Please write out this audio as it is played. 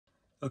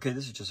Okay,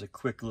 this is just a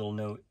quick little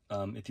note.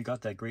 If you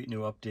got that great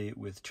new update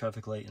with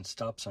traffic light and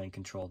stop sign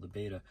control, the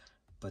beta,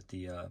 but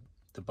the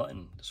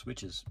button, the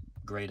switch is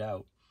grayed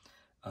out,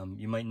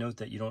 you might note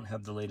that you don't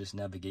have the latest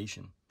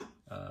navigation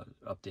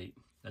update.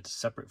 That's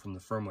separate from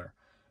the firmware.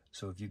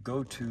 So if you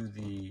go to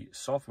the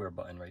software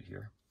button right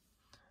here,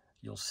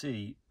 you'll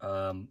see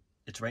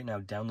it's right now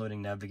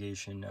downloading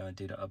navigation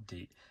data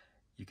update.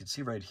 You can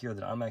see right here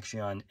that I'm actually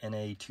on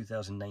NA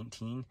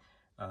 2019.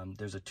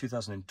 There's a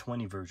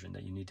 2020 version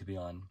that you need to be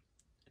on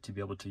to be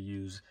able to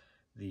use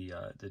the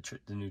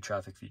new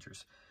traffic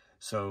features.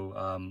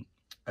 So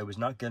I was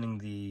not getting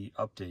the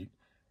update.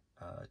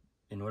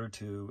 In order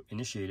to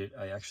initiate it,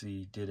 I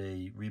actually did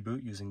a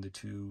reboot using the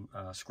two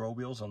scroll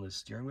wheels on the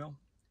steering wheel,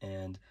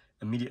 and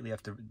immediately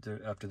after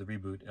the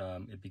reboot,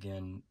 it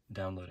began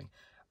downloading.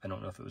 I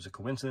don't know if it was a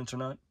coincidence or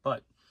not,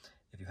 but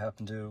if you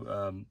happen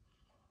to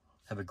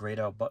have a grayed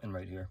out button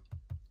right here,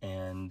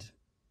 and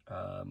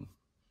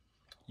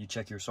you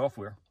check your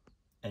software,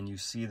 and you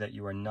see that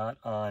you are not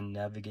on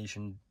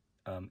navigation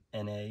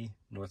NA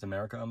North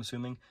America, I'm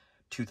assuming,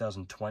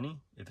 2020,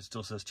 if it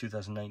still says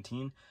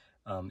 2019,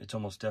 it's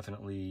almost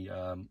definitely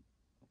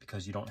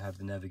because you don't have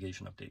the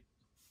navigation update.